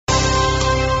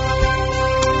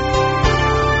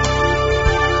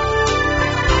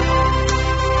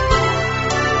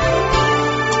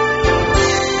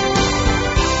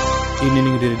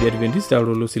Adventista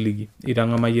aululo siligi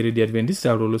itangama yeri di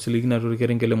Adventista aululo siligi na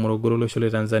kerenkele Morogoro lo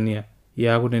shole Tanzania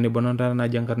ya kutene bononta na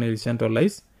jankarne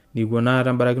centralize ni gona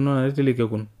tambarakino na teleke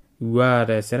kun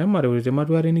iwata Eseremare urite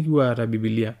matuare ni kiwata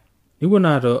Biblia ni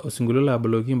gona to singulo la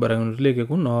bloki barakino teleke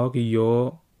kun no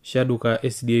kiyo shaduka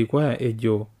SDA kwa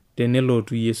ejo tenelo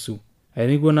tu Yesu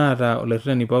ani gona ta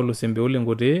olerani Paulo sembe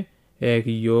olengote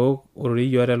kiyo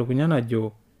orori yo ara lukunyana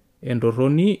jo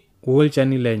Entoroni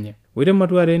Olchanilenye wire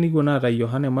matuare ni gona ta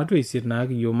Yohane matu isir na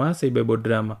kiyo masa Bible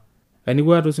drama ani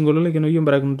gwa to singolo leke no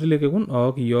barakino teleke kun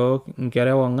o kiyo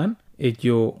nkere wangan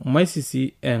ejo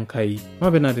maisisi enkai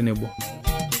mapena tenebo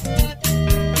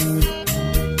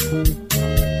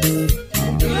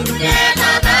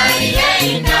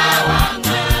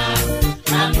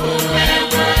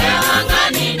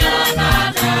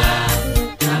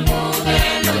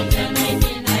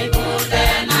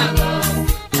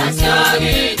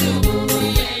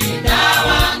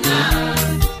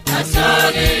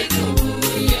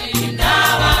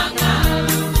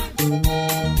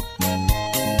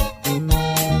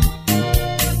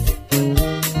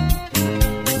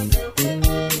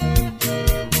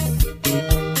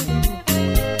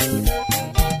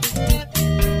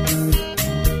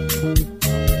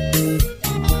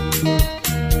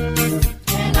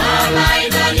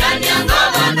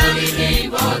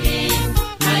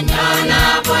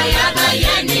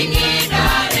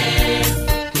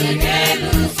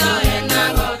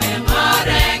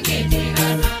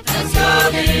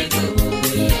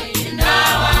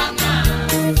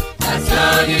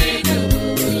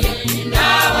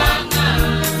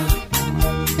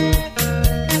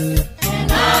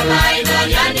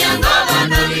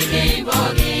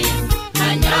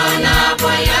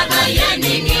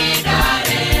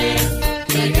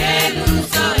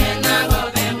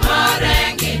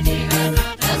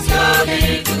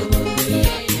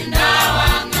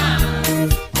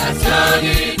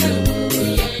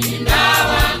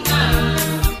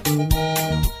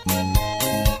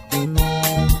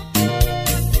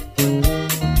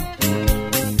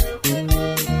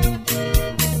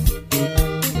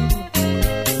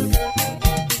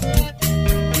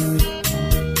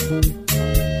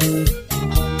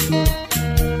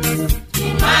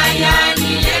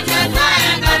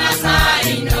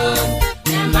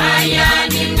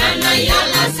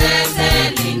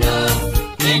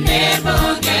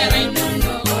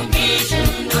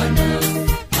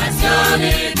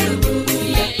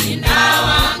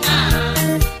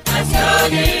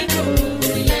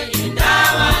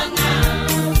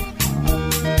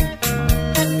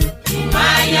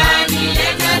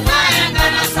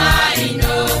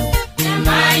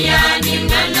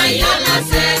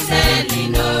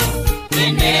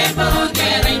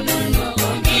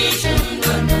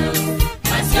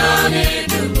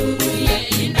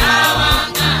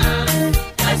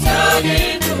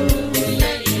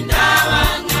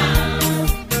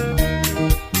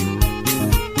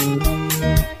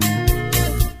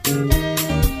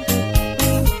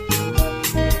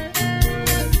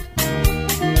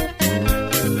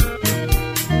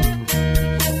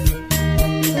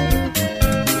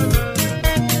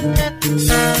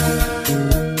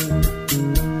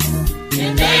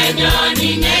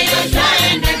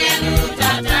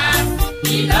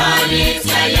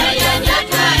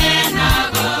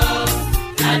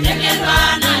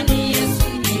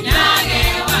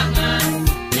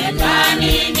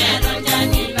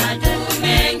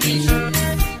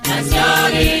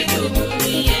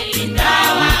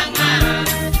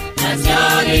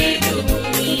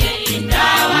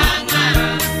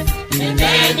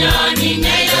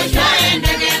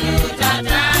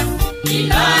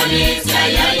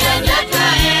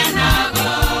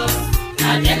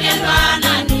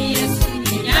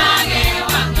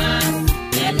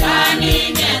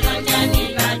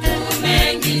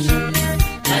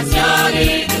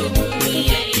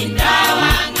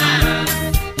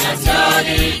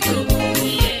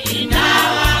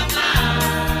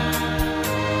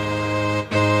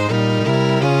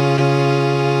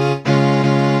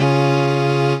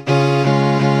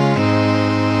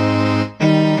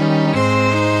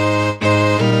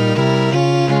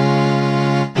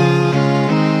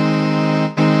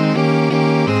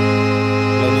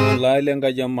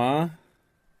lenga jamaa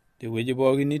te weji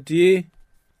boginiti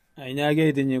ainyage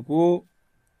itenyeku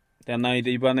tena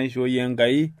ite ipana isho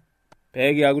yengai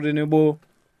pegi agutenebo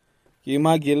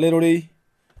kima gelerori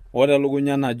ora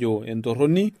lugunya najo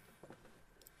Entoroni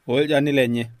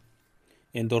Olchanilenye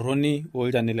Entoroni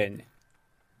Olchanilenye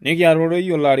niki aroro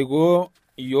yolariko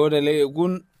yodele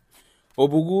gun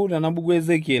obugu na bugu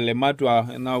Ezekiel matwa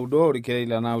naudo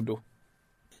orikeila naudo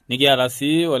niki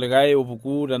arasi olegai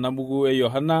obugu na bugu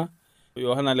Yohana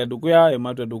Yohana le dukuya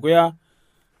ematu dukuya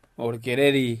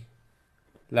orkereri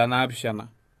la naapishana.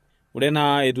 Ore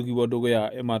naa etu kipuo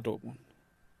dukuya ematoomon.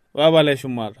 Wabale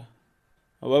shumata.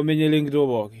 Apa menyele enkitoo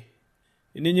pooki.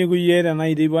 Ininyiku yie tenaa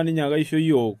iteipa ninye ake aisho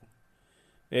yiok.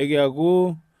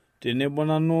 Peekiaku tenebo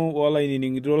nanu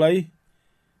olainining'ito lai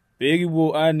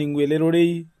peekipuo aaning'u ele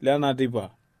rorei lena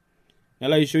teipa.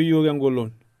 Nelo aisho yiok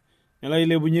engolon. Nelo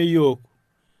ailepunye yiok.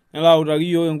 Nelo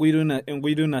autaki yiok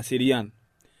enkoitoi naserian.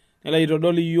 Nelo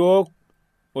aitodol yiok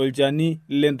olchani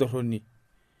lentoroni.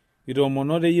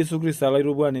 Kitoomonote Yesu Kristo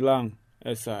olaitopani lang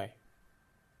esai.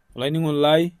 Olainining'oni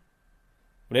lai,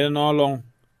 ore enoolong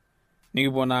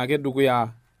nikipuo naake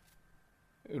dukuya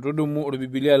itudumu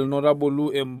orbibilia lino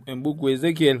tabolu embuku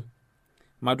Ezekiel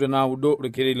matwe 9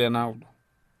 orkereri le 9.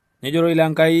 Nejo roi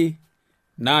Lenkai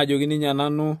naajoki ninye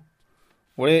nanu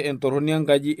ore entoroni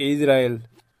enkaji e Israel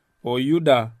o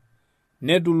Yuda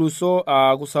netuluso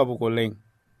aaku sapuk oleng.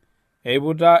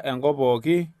 Eiputa enkop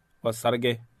pooki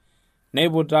osarge.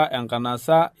 Neiputa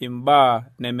enkanasa imbaa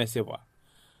nemesipa.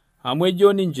 Amu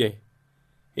ejo ninche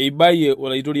eibayie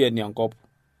olaitoriani enkop.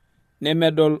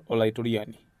 Nemedol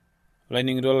olaitoriani.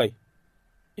 Olainining'ito lai.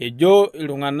 Ejo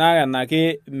iltung'anak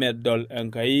enake medol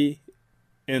Enkai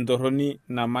entoroni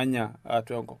namanya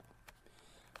atua enkop.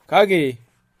 Kake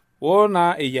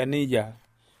naa eyia nejia.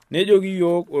 Nejoki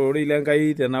yiok ororei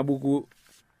Lenkai tena buku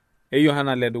e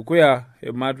Yohana le dukuya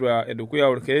ematua edukuya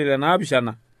orkereri le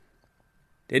 7.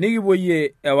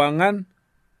 Tenikipuoyie ewang'an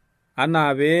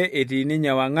anaa pee etii ninye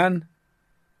ewang'an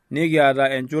nikiata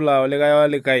enchula olikae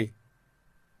olikae.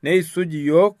 Neisuj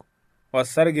yiok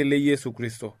osarge le Yesu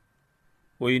Kristo.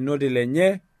 Oinoti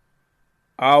lenye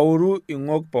auru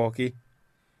ing'ok pooki.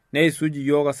 Neisuj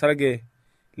yiok osarge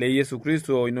le Yesu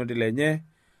Kristo oinoti lenye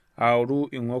auru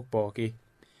ing'ok pooki.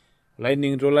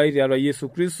 Olainining'ito lai tiatua Yesu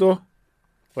Kristo.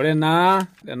 Ore naa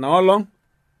enaolong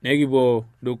nekipuo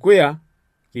dukuya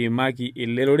kiimaki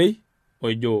ele rorei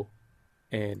ojo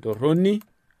entoroni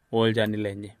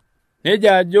olchanilenye.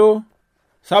 Neja ajo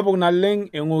sapuk naleng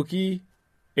eng'oki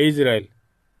e Israel.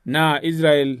 Naa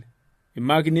Israel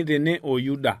imakini tene o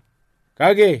Yuda.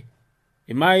 Kake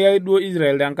imaaki ake duo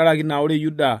Israel tenkaraki naa ore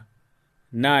Yuda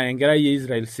naa enkerai e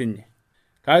Israel sinye.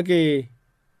 Kake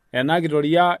ena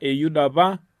kitoria e Yuda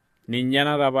apa ninye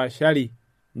natapashari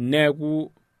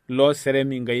neeku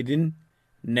looserem inkaitin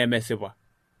nemesipa.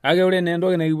 Kake ore naa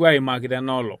entoki nikipuo aimaki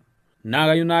tenaolong naa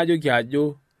kayieu naajoki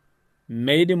ajo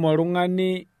meidim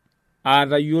oltung'ani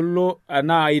atayiolo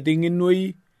anaa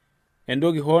aiteng'enoi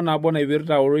entoki hoo nabo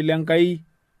naipirta ororei Lenkai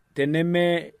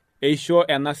teneme eisho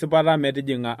ena sipata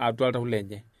metijing'a atua oltau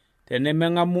lenye.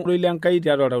 Tenemeng'amu ororei Lenkai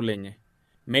tiatua oltau lenye.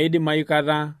 Meidim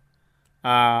aikata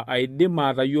aidim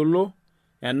atayiolo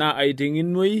enaa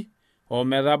aiteng'enoi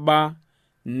ometaba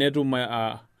netum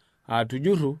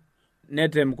atujurru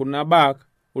netem kuna baak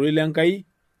ororei Lenkai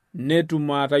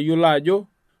netum atayiolo ajo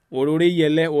ororei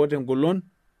ele oota engolon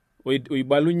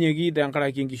oibalunyeki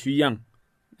tenkaraki enkishui ang'.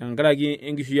 Tenkaraki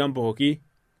enkishui ang' pooki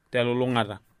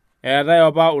telulung'ata. Eetai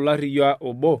apa olarriyia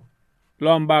obo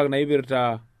loombaak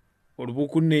naipirta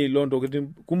orpukunei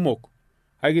loontokitin kumok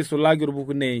kake isulaki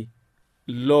orpukunei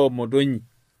loomotonyi.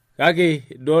 Kake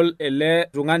idol ele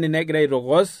tung'ani negira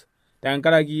aitokos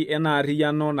tenkaraki ena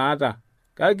arriyiano naata.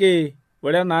 Kake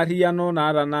ore ena arriyiano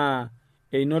naata naa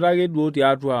einoto ake duo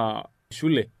tiatua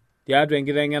shule, tiatua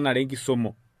enkiteng'enare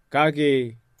enkisomo.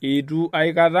 Kake itu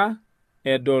aikata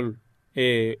edol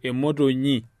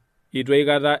emotonyi. Itu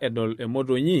aikata edol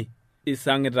emotonyi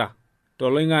isang'ita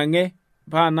toloing'ang'e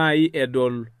paa nai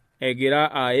edol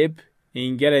egira aep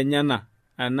inkera enyana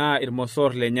anaa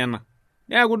irmosor lenyana.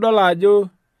 Neeku idol ajo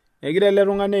egira ele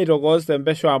tung'ani aitokos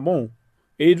tempesho amu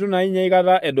eitu naa ninye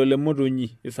aikata edol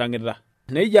emotonyi isang'ita.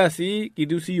 Neija sii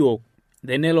kitiu siyiok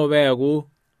tenelo peeku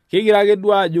kigira ake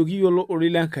duo ajo kiyiolo ororei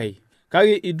Lenkai.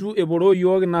 Kake itu eporoo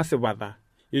yiok ina sipata.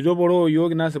 Itu eporoo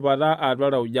yiok ina sipata atua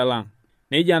oltauja lang.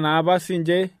 Neija naa apa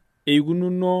sinche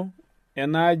eikununo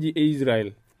ena aji e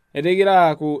Israel. Etegira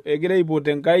aaku egira aipot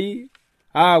Enkai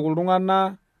aaku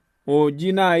iltung'anak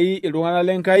ooji nai iltung'anak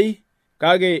Lenkai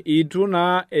kake itu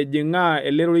naa ejing'aa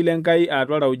ele rorei Lenkai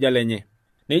atua oltauja lenye.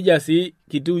 Neija sii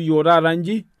kitiu yiok taata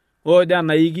nji oojo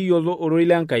enai kiyiolo ororei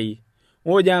Lenkai.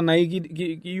 Oojo enai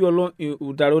kiyiolo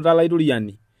utarot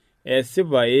olaitoriani.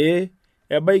 Esipa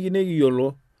ebaiki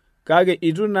nekiyiolo kake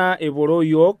itu naa eporoo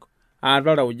yiok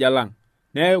atua oltauja lang.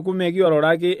 Neeku mekiororo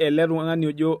ake ele tung'ani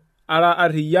ojo ara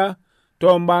arriyia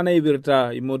toombaa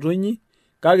naipirta imotonyi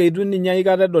kake itu ninye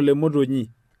aikata edol emotonyi.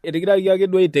 Etigiraki ake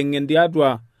duo aiteng'en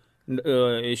tiatua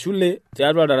shule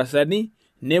tiatua darasani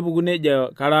nepuku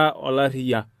nejo kara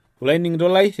olarriyia. Olainining'ito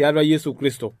lai tiatua Yesu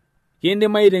Kristo.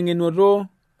 Kiindim aiteng'enuto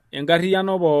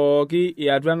enkarriyiano pooki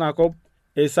eatua enakop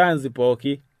esayansi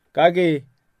pooki, kake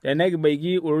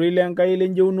tenekibaiki ororei lenkai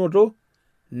lenjeunoto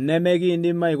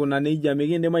nemekiindim aikuna nejia,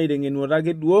 mikiindim aiteng'enuata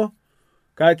ake duo,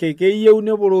 kake keyieu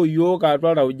neporoo yiok atua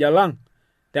oltauja lang'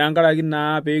 tenkaraki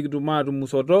naa peekitum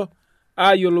atumusoto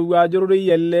ayiolou ajo ororei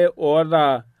ele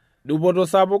oota dupoto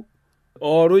sapuk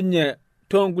oorunye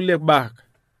toonkulie baak.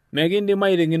 Mekiindim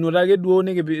aiteng'enuata ake duo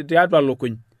tiatua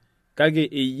lukuny, kake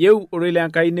eyieu ororei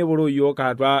lenkai neporoo yiok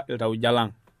atua iltauja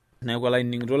lang'. Neeku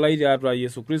olainining'ito lai tiatua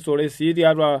Yesu Kristo, ore sii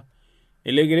tiatua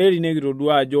ele kereri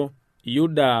nekitodua ajo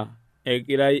Yuda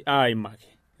egirai aimaki.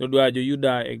 Todua ajo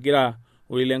Yuda egira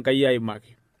ororei lenkai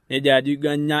aimaki. Nejo ajo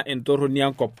iganya entoroni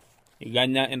enkop.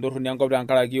 Iganya entoroni enkop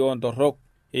tenkaraki ontorrok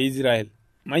e Israel.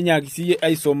 Mainyaaki siyie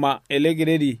aisoma ele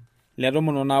kereri le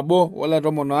 11 ole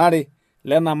 12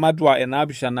 lena matua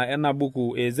enaapishana ena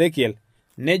buku e Ezekiel.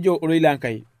 Nejo ororei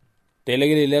lenkai tele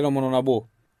kereri le 11,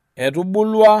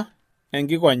 etubulua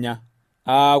enkikonya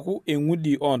aaku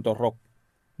eng'udi ontorrok.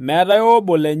 Meetai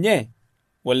obo lenye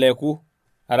oleku,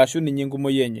 arashu ninye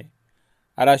enkumoi enye,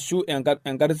 arashu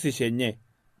enkarsisho enye,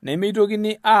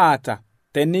 nemeitokini aata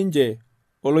teninche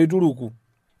oloituruku.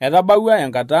 Etabaua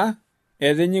enkata,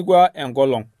 etinyikua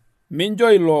enkolong'.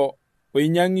 Mincho ilo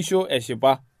oinyang'isho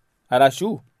eshipa,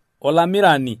 arashu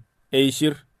olamirani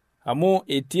eishir, amu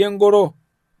etii engoro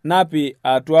napi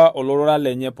atua olorora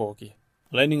lenye pooki.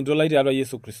 Olainining'ito lai tiatua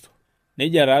Yesu Kristo.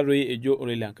 Nejia taatoi ejo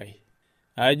ororei lenkai,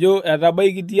 ajo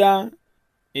etabaikitia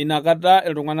inakata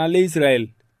iltung'anak le Israel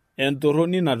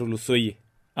entorroni natulusoyie,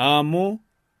 amu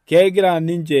kegira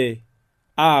ninche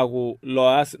aaku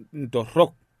loas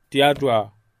intorrok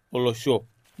tiatua olosho.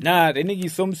 Naa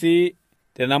tenikisom sii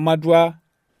tenamatua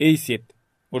eisiet,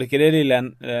 orkereri le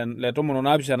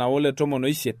 17 ole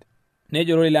 18,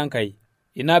 nejo ororei lenkai,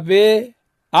 ina pee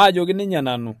aajoki ninye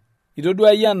nanu,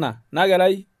 itodua ena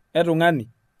nakerai etung'ani,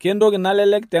 kentoki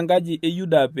nalelek tenkaji e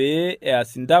Yuda pee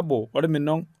eas intabo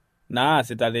orminong'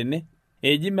 naasita tene,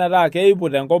 eji metaa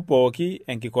keiput enkop pooki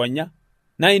enkikonya,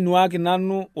 nainuaki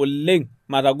nanu oleng'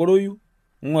 matagoroyu,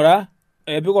 ng'ura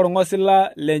epik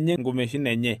orng'osila lenye nkumeshin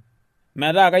enye,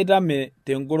 metaa kaitame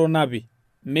tengoro napi,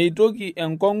 meitoki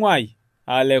enkong'u ai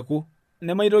aleku,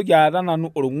 nemaitoki aata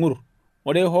nanu orng'ur,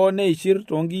 ore hoo neishir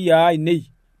toonkiyiaa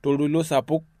ainei toltoilo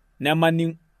sapuk,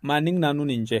 maning nanu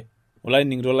ninche.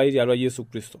 Olainining'ito lai tiatua Yesu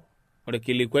Kristo,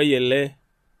 orkilikwai ele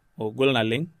ogol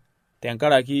naleng'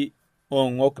 tenkaraki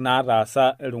oong'ok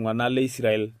naataasa iltung'anak le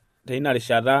Israel teina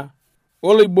rishata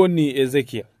oloiboni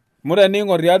Ezekiel. Mure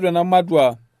niing'or tiatua ena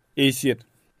matua eisiet,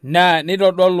 naa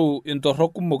nitodolu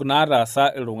intorrok kumok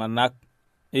naataasa iltung'anak.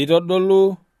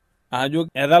 Eitodolu ajo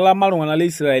etalama iltung'anak le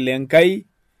Israel Enkai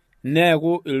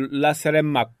neeku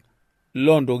ilaseremak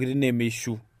loontokitin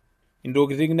nemeishu,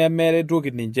 intokitin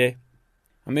nemeretoki ninche.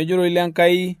 Amu ejo ororei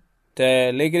lenkai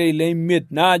tele kereri le 5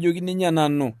 naajoki ninye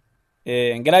nanu,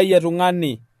 enkerai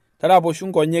etung'ani, taraposhu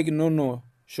nkonyek inono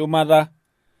shumata,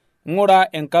 ng'ura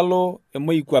enkalo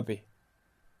emoikwape,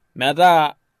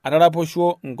 metaa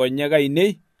ataraposhuo nkonyek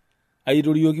ainei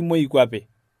aitorioki moikwape,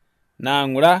 naa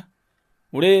ng'ura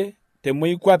ure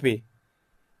temoikwape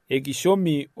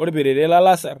ekishomi orperere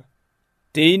lalasar,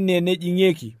 teine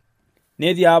nejing'ieki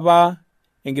netii apa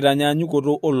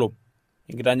enkitanyanyukoto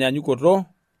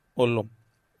olom.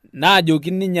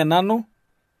 Naajoki ninye nanu,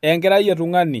 enkerai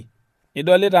etung'ani,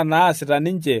 idolita naasita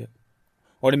ninche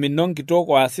orminong' kitok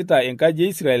oasita enkaji e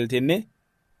Israel tene,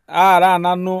 aaraa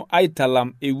nanu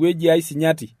aitalam ewueji ai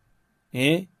sinyati,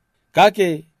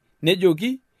 kake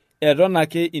nejoki eton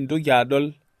ake intoki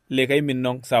adol likai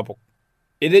minong' sapuk.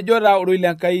 Etejo taa ororei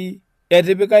lenkai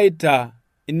etipikaita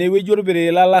inewueji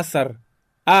orperere lalasar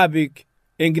aapik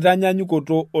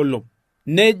enkitanyanyukoto olom.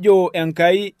 Nejo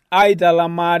Enkai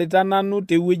aitalamaarita nanu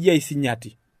tewueji ai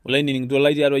sinyati. Olainining'ito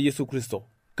lai tiatua Yesu Kristo,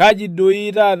 kaji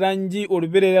doi taata nji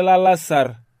orperere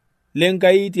lalasar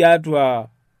lenkai tiatua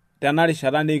tena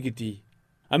rishata nekitii.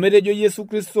 Amu etejo Yesu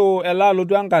Kristo elo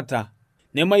alotu enkata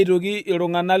nemaitoki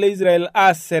iltung'anak le Israel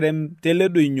aaserem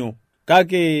teledoinyo,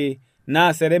 kake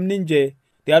naaserem ninche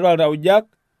tiatua iltaujak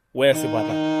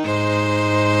weesipata.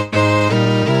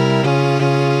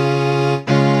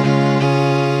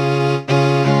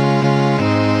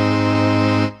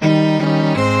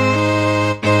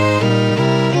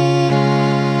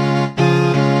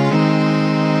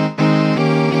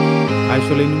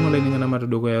 Aisole ningo le ningana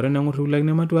matudogo ya rena ngurtu lag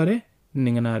ne matuare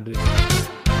ningana adu.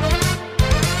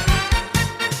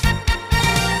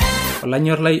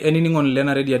 Olanyor lai eningon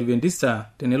lena ready adventista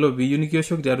tenelo bi unikio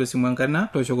shok tiatua simuangana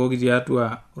to shokoki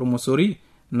tiatua ormosori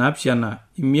napshana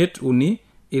imiet uni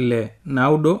ile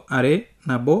naudo are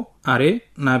nabo are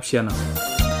napshana.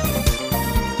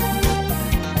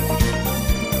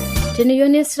 Teniyieu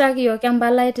nisiraki yiok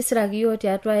empalai tisiraki yiok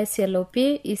tiatua SLP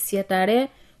Isietare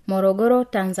Morogoro,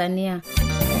 Tanzania.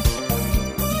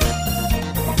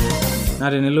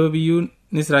 Na tenelo piyieu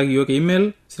nisiraki yiok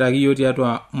email, siraki yiok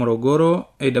tiatua Morogoro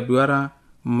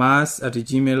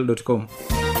awr@mass@gmail.com.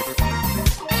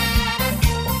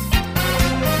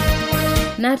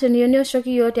 Na teniyieu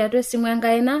nioshoki yiok tiatua esimu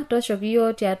enkaina, toshoki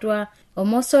yiok tiatua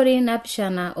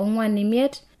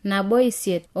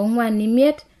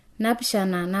 075-158-459.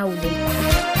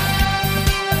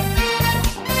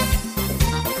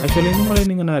 Actually, ningole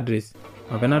ningana address.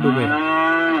 Mapena duwe.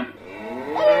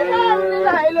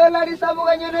 Ilo lari sabu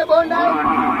kanyene bonda.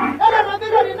 Era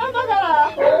rabira ni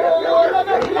nambagala.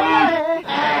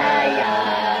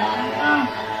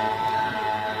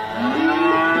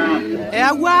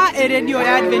 Ewa eredio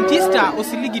ya Adventista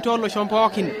osiligi tolo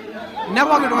shompookin.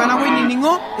 Nepoki tungana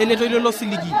koinining'o eletoilo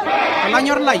losiligi.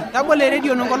 Olanyor lai, tabole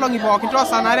eredio nongolongi pookin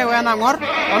tosanare wena ng'or,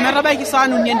 ometabaiki saa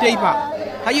uni enteipa.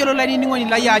 Tayiolo lainining'oni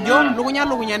lai ajo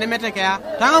lukunya nemetekea.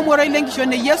 Tang'amuoro ile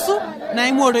nkishon e Yesu na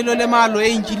ing'uoro ilo lemaalo e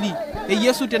Injili. E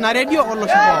Yesu tena redio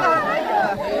olosho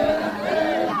pookin.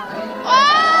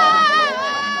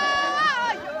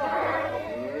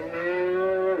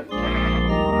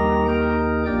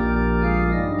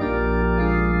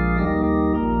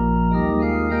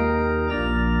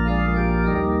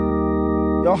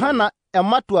 Yohana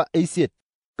ematua eisiet.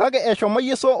 Kake eshomo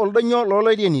Yesu oldonyo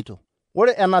loloirienito.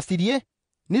 Ore enasirie,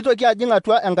 nitoki ajing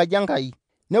atua enkaji Enkai.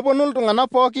 Neponu iltung'anak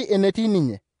pooki enetii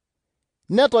ninye.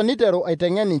 Neton niteru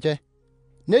aiteng'en ninche.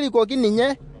 Nerikoki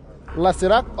ninye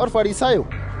lasirak orfarisayo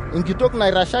enkitok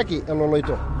nairashaki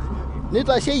eloloito.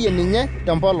 Nitasheyie ninye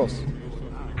tempolos.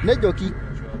 Nejoki,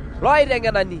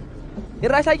 Loiteng'enani,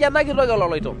 irashaki ena kitok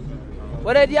eloloito.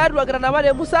 Ore tiatua nkitanapat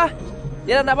e Musa,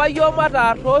 itanapa yiok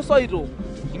mataa toosoito,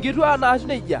 inkituaa naas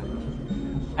nejia.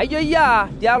 Aijo yaa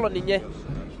tialo ninye.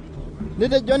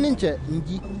 Nitejo ninche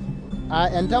inji,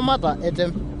 entemata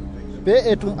etem,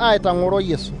 pee etum aitang'oro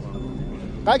Yesu.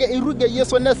 Kake iruge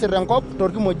Yesu nesir enkop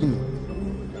torkimojino.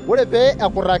 Ore pee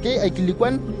ekurraki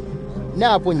aikilikwan,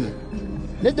 neapunye.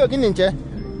 Nejoki ninche,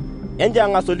 enje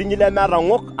ang'asolinyi lemeeta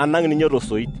ng'ok anang' ninye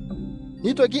tosoit.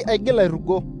 Nitoki aigil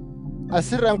airugo,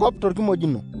 asir enkop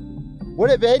torkimojino.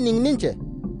 Ore pee ening ninche,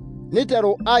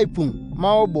 niteru aipung'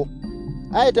 maobo,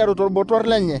 aiteru torbotor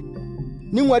lenye.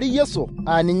 Ning'uari Yesu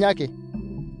ninye ake.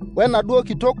 Wenaduo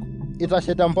kitok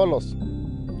itashe tempolos.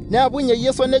 Neapunye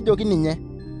Yesu nejoki ninye,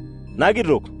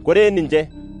 Nakitok, kore ninche,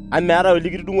 ameeta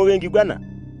olikitudung'oki enkiguana?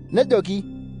 Nejoki,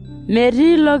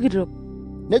 metii ilo kitok.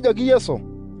 Nejoki Yesu,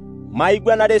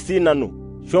 maiguanare sii nanu,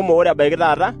 shomo ore abaiki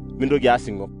taata, mintoki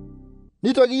asing'o.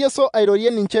 Nitoki Yesu airorie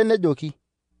ninche nejoki,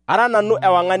 Ara nanu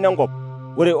ewang'ani enkop,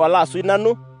 ore olaasui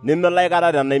nanu nemelo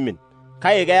aikata tenaimin,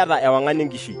 kake keeta ewang'ani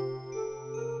enkishui.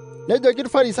 Nejoki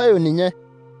irfarisayo ninye,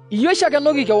 Iyio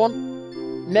shakenoki kewon,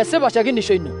 mesipa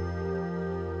shakinisho ino.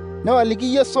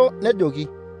 Newaliki Yesu nejoki,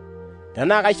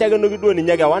 Tenaa kaishakenoki duo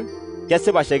ninye kewan,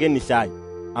 kesipa shakenisho ai,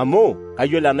 amu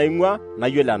kayiolo enaing'ua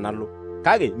nayiolo enalo,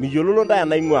 kake miyiololo ntae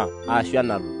enaing'ua aashu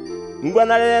enalo.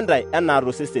 Ing'uanare ntae enaa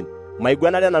tosesen,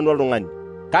 maiguanare nanu oltung'ani,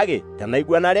 kake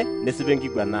tenaiguanare nesipa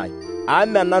enkiguana ai.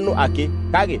 Ame nanu ake,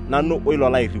 kake nanu oilo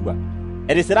lairriwa.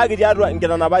 Etisiraki tiatua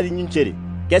inkitanapat inyi nchere,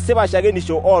 kesipa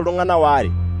shakenisho ooltung'anak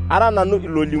waare, ara nanu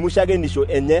ilolimu shakenisho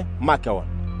enye makewan,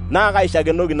 naa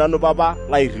kaishakenoki nanu Papa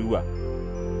lairriwa.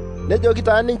 Nejoki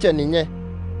taa ninche ninye,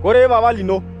 Kore Papa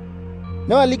lino.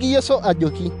 Newaliki Yesu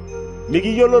ajoki,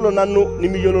 Mikiyiololo nanu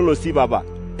nimiyiololo sii Papa,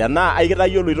 tenaa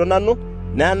aikitayioloito nanu,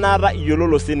 nenaata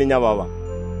iyiololo sii ninye Papa.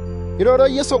 Iroro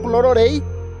Yesu kulo rorei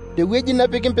tewueji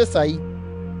nepiki mpisai,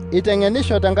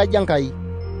 iteng'enisho tenkaji Enkai.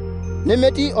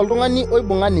 Nemetii oltung'ani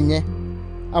oibung'a ninye,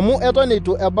 amu eton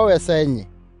eitu ebau esaa enye.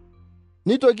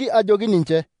 Nitoki ajoki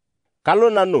ninche, Kalo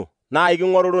nanu, naa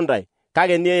iking'oruru ntae,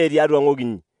 kake nieye tiatua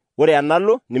ng'okinyi, ore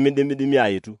enalo nimindimidimi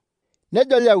aetu.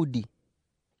 Nejo Liaudi,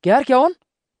 Kiar kewon,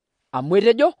 amu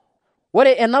etejo,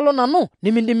 ore enalo nanu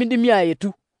nimindimidimi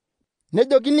aetu.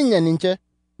 Nejoki ninye ninche,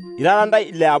 Irara ntae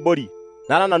ile abori,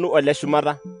 nara nanu ole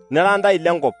shumata, nira ntae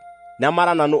ile nkop,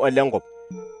 nemara nanu ole nkop.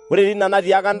 Ore tina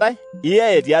natiaka ntae,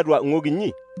 iyeye tiatua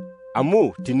ng'okinyi,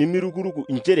 amu tinimirukuruku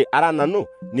inchere ara nanu,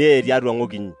 nieye tiatua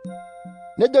ng'okinyi.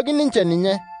 Nejoki ninche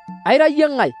ninye, Aira yie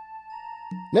ng'ae?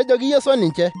 Nejoki Yesu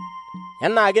ninche,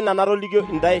 Enaake nanatolikio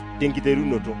intae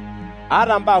tenkiterunoto.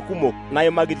 Aata mbaa kumok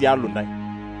naimaki tialo ntae.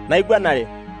 Naiguanare,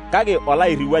 kake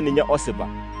olairriwa ninye osipa,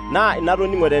 naa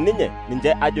inatoning'ote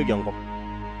ninche ajoki enkop.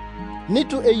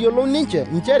 Nitu eyiolou ninche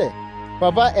nchere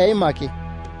Papa eimaki.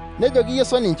 Nejoki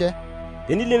Yesu ninche,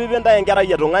 Tenilepipe ntae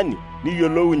enkerai etung'ani,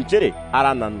 niyiolou nchere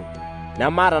ara nanu.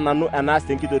 Nemaata nanu enaas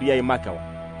tenkitoria ai makewan,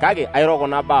 kake airo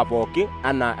kuna baa pooki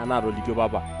anaa enatolikio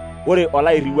Papa. ore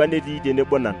olairriwa netii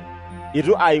tenebo nanu,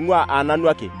 itu aing'ua nanu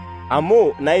ake,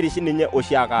 amu nairishi ninye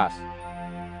oshiake aas.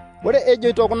 Ore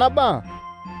ejoito kuna baa,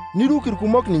 niruk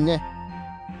irkumok ninye.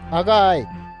 Akaai,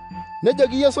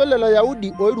 nejoki Yesu lelo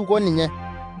Yahudi oiruko ninye.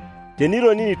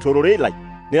 Tenitonini tororei lai,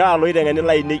 nirara loiteng'eni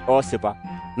lainei oosipa,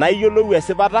 naa iyiolou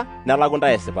esipata nelaku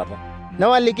ntae esipata.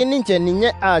 Newaliki ninche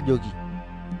ninye aajoki,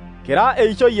 kira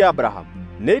eishoi e Abraham,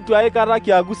 neitu aikata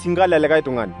kiaku singa lelikae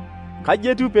tung'ani. Kaji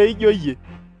etiu peijo iyie,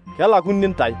 kelakuni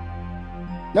ntae.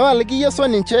 Newaliki Yesu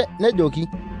ninche nejoki,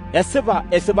 esipa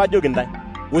ajoki ntae,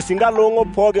 osinga loong'o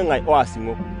pooki ng'ae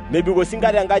oasing'o, mebik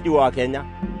osinga tenkaji oakenya,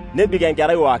 nebik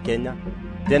enkerai oakenya.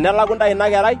 Tenelaku ntae ina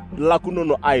kerai,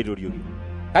 ilakunono aitorioki.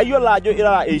 Kayiolo ajo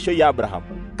irara eishoi e Abraham,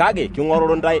 kake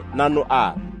king'oruru ntae nanu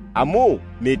amu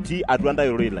metii atua ntae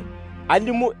ororei lai.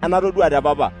 Alimu enatodua te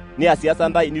papa, niasiasa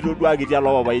ntae nitoduaki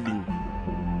tialo papai linyi.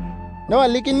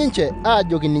 Newaliki ninche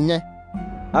aajoki ninye,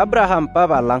 Abraham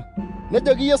papa lang'.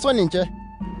 Nejoki Yesu ninche,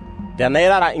 tenaa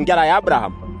irara inkera e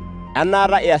Abraham,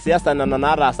 enaata iasiasa nena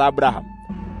naataasa Abraham.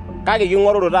 Kake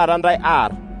king'oruru taata ntae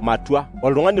matua,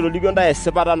 oltung'ani lolikio ntae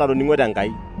esipata natoning'o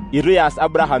tenkai, itu ias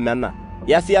Abraham ena,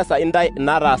 iasiasa intae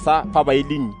inaataasa papai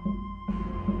linyi.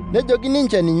 Nejoki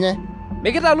ninche ninye,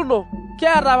 mikitaluno,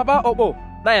 kiata papa obo,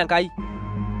 naa Enkai.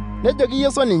 Nejoki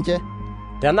Yesu ninche,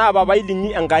 tenaa papai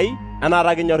linyi Enkai,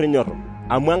 enaata kinyorrinyorro,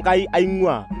 amu Enkai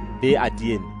aing'ua pee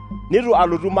atieni. Nitu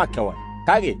alotu makewan,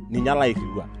 kake ninye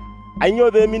lairriwa.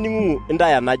 Ainyoo pee mining'ung'u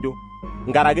intae enajo,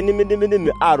 nkaraki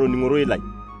nimidimidimi aatoning'o ororei lai.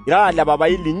 Irara le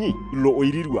papai linyi ilo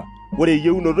oirirwa, ore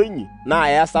eyieunoto inyi naa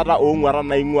easata oong'uarran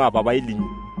naing'ua papai linyi.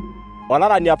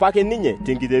 Olarani apake ninye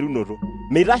tenkiterunoto,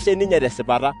 meitashe ninye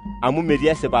tesipata, amu metii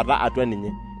esipata atua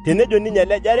ninye. Tenejo ninye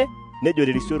lejare, nejo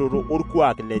terisioroto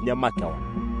orkuak lenye makewan,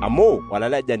 amu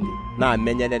olalejani naa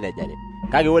menye lelejare.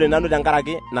 Kake ore nanu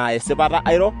tenkaraki naa esipata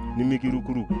airo,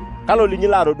 nimikirukuruku. Kalo linyi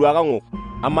laatoduaka ng'ok,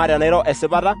 amaa tenairo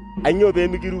esipata, ainyoo pee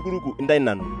mikirukuruku intae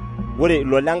nanu? Ore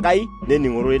ilo lenkai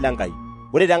nening' ororei lenkai.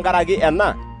 Ore tenkaraki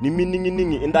ena,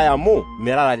 nimining'ining'i intae amu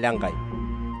mirara lenkai.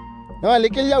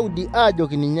 Newaliki Yahudi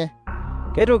aajoki ninye,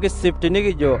 Keitu kisip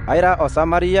tenikijo aira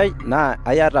Osamariai naa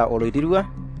ayata oloirirua?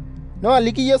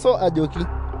 Newaliki Yesu ajoki,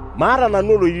 maata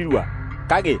nanu oloirirua,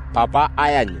 kake papa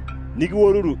ayanyit,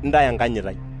 nikiworuru intae enkanyit.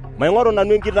 Maing'oru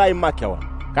nanu enkitai makewan,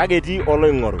 kake etii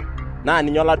oloing'oru, naa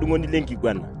ninye oladung'oni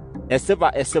lenkiguana.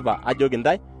 Esipa ajoki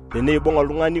ntae, teneibung'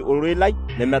 oltung'ani ororei lai,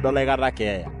 nemedol aikata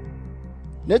keeya.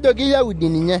 Nejoki Yahudi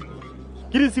ninye,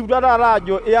 Kitisipua taata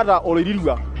ajo iyata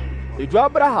oloirirua. Etu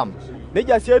Abraham,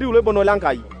 nejia sii etiu loibon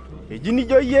Lenkai. Eji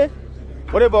nijo iyie,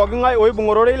 ore pooking'ae oibung'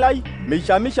 ororei lai,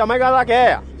 meishamisham aikata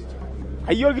keeya.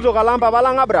 Kayieu kitok alang' papa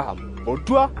lang' Abraham,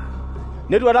 otua,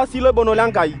 netuata sii loibon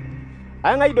Lenkai.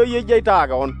 Aing'ae doi eji aitaa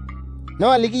keon?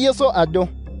 Newaliki Yesu ajo,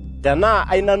 tenaa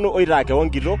ai nanu oitaa keon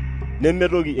kitok,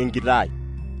 nemetoki enkitai.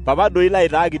 Papa doi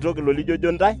laitaa kitok ilo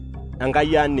lijojo ntae,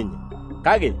 Enkai aan ninye.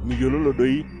 Kake miyiololo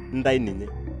doi ntae ninye.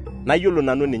 Nayiolo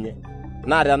nanu ninye.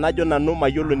 Naa tenajo nanu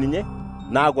mayiolo ninye,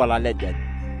 naaku olalejani,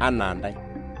 anaa ntae.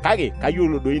 Kake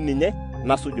kayiolo doi ninye,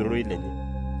 nasuj ororei lenye.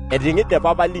 Eting'ide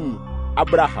papa linyi,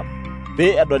 Abraham,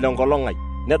 pee edol enkolong' ai,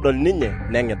 nedol ninye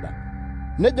neng'ida.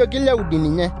 Nejoki Yahudi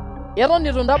ninye, Eton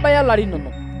itu ntabaya larin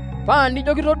inonok, paa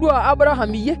nijo kitodua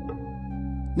Abraham iyie?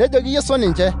 Nejoki Yesu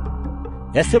ninche,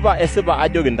 esipa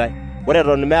ajoki ntae, ore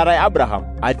eton meetai Abraham,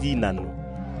 atii nanu.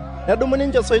 Nedumu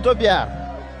ninche soito piar,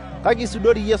 kake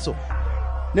isudori Yesu,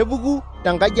 nepuku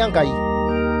tenkaji Enkai.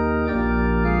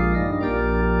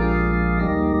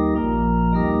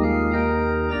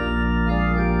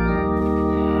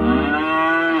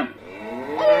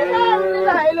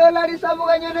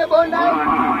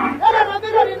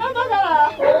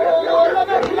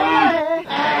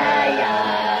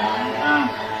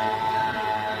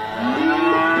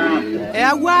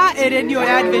 Eawua eredio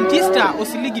ya Adventista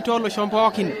osiligi tooloshon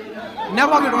pookin.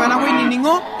 Nepoki iltung'anak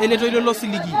oinining'o eletoilo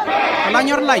losiligi.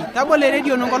 Olanyor lai, tabolo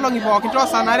eredio nonkolong'i pookin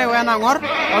toosanare wenang'or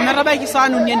ometabaiki saa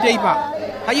uni enteipa.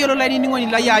 Tayiolo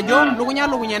lainining'oni lai ajo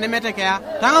lukunya nemetekeya.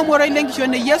 Tang'amu ororei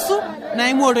lenkishon e Yesu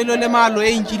naimu ororei lemaalo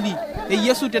e Injili e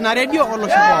Yesu tena redio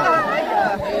olosho pookin.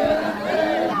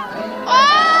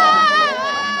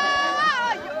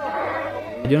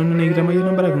 Ajono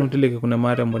nikitamayiolo mbarakinoto teleke kuna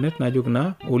maata mbonet najoki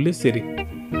naa ole seri.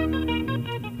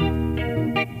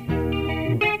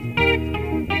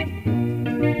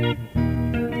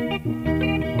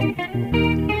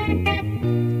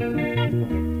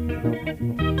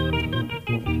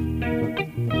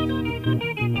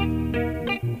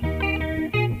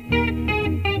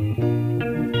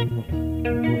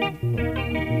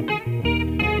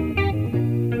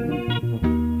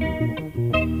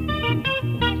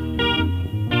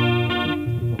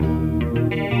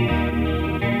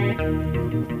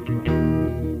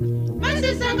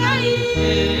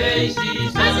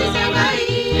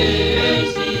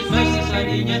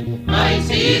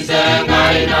 Maisise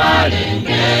ngainale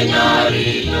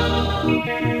ngenyariyo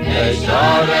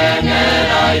Eshore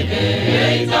ngeraide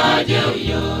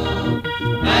eitajeyo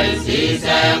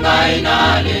Maisise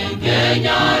ngainale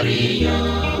ngenyariyo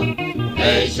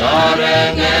Eshore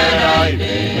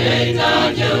ngeraide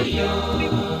eitajeyo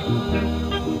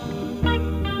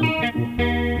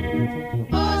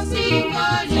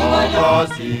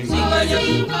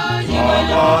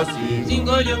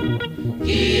Singolyo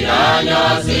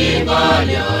Kiranya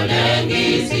singolyo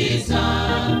lengisisa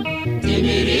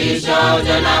Timirisha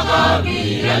tena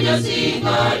kabiranya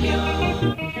singolyo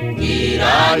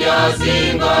Kiranya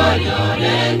singolyo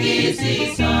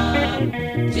lengisisa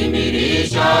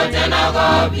Timirisha tena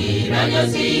kabiranya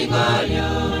singolyo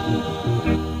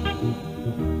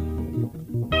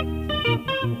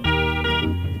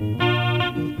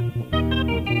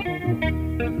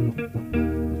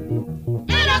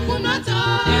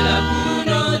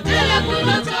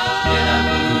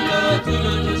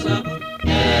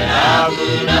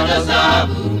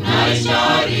Sabu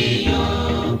naishariyo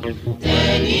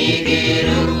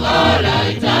Tenigiru ola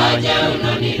itaja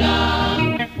unanira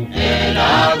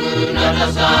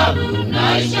Elaguna sabu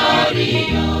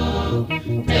naishariyo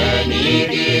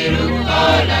Tenigiru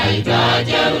ola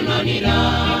itaja unanira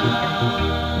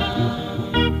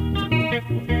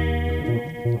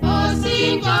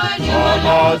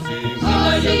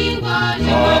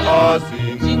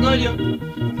Singolyo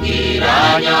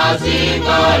Kiranya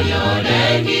singolyo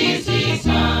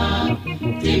lengisisa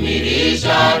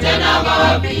Timirisha tena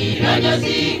kabiranya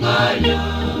singolyo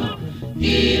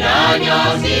Kiranya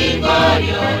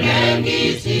singolyo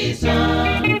lengisisa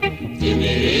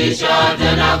Timirisha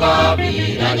tena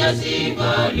kabiranya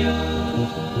singolyo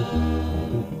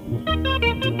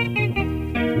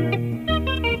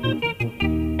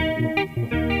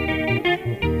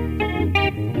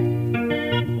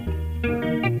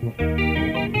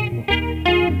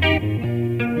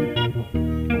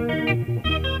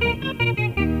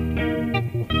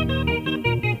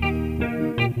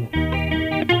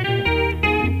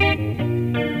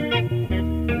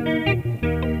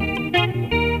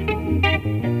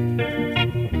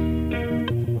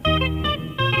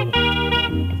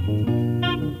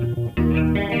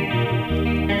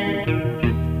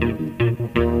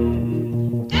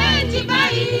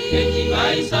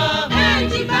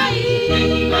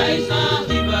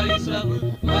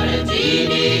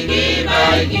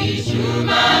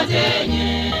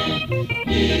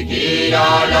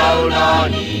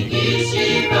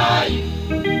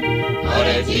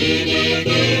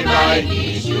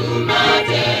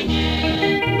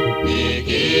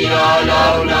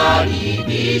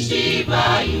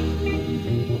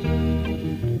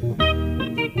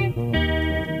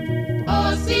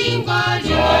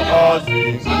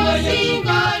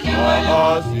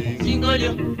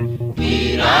Singolyo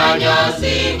Kiranya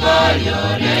singolyo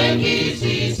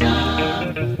lengisisa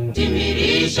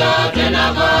Timirisha tena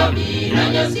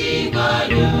kabiranya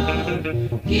singolyo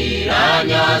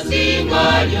Kiranya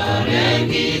singolyo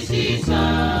lengisisa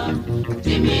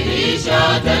Timirisha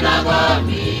tena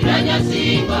kabiranya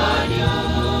singolyo